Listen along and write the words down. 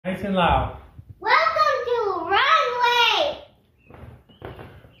nice and loud. Welcome to Wrong Way.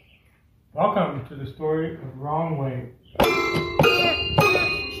 Welcome to the story of Wrong Way.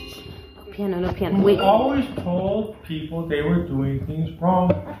 Piano, no piano. Who Wait. always told people they were doing things wrong.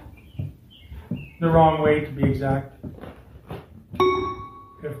 The wrong way, to be exact.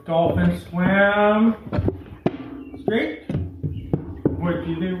 If dolphins swam straight, what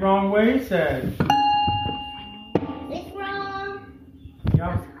do you think Wrong Way said? It's wrong.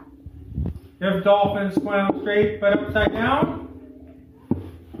 Yep. If dolphins swam straight but upside down,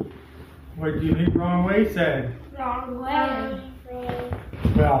 what do you think Wrong Way said? Wrong way.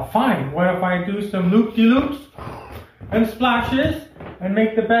 Well, fine. What if I do some loop-de-loops and splashes and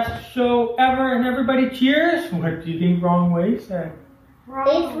make the best show ever and everybody cheers? What do you think Wrong Way said?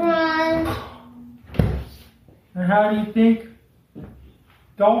 It's wrong. And how do you think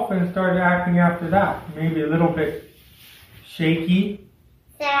dolphins started acting after that? Maybe a little bit shaky,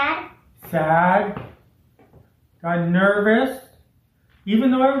 sad, got nervous.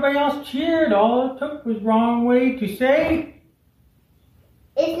 Even though everybody else cheered, all it took was Wrong Way to say,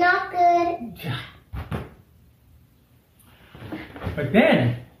 It's not good. But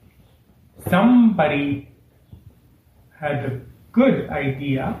then, somebody had the good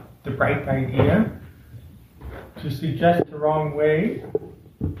idea, the bright idea, to suggest the Wrong Way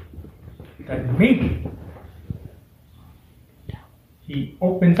that maybe he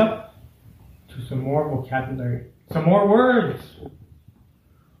opens up to some more vocabulary, some more words.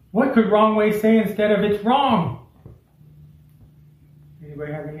 What could Wrong Way say instead of it's wrong?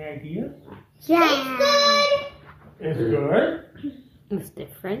 Anybody have any ideas? Yeah. It's good. It's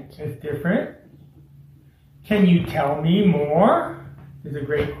different. It's different. Can you tell me more? Is a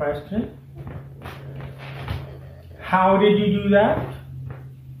great question. How did you do that?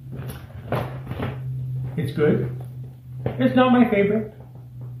 It's good. It's not my favorite.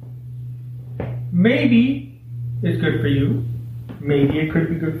 Maybe it's good for you. Maybe it could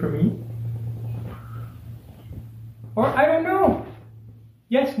be good for me. Or I don't know.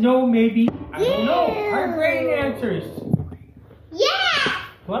 Yes, no, maybe. I don't know. Our brain answers. Yeah.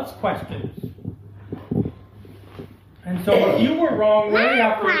 Plus questions. And so if you were Wrong Way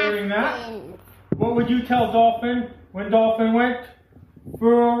after learning that, what would you tell Dolphin when Dolphin went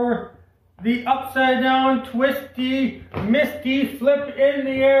for the upside down, twisty, misty, flip in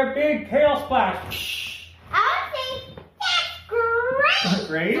the air, big tail splash? I would say that's great.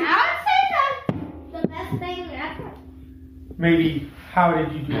 Great. I would say that's the best thing ever. Maybe, how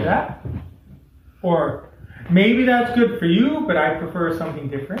did you do that? Or maybe that's good for you, but I prefer something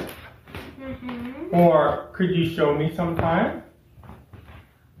different. Or could you show me sometime?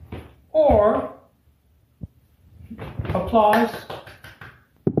 Or applause,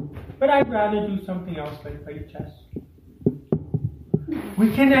 but I'd rather do something else like play chess.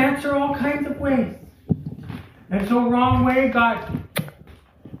 We can answer all kinds of ways. And so Wrong Way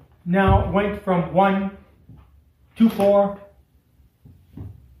went from 1 to 4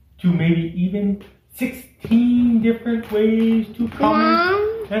 to maybe even 16 different ways to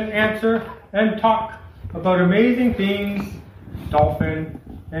comment and answer and talk about amazing things Dolphin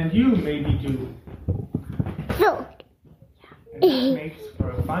and you maybe do. And that makes for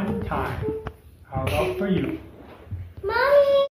a fun time. How about for you? Mommy.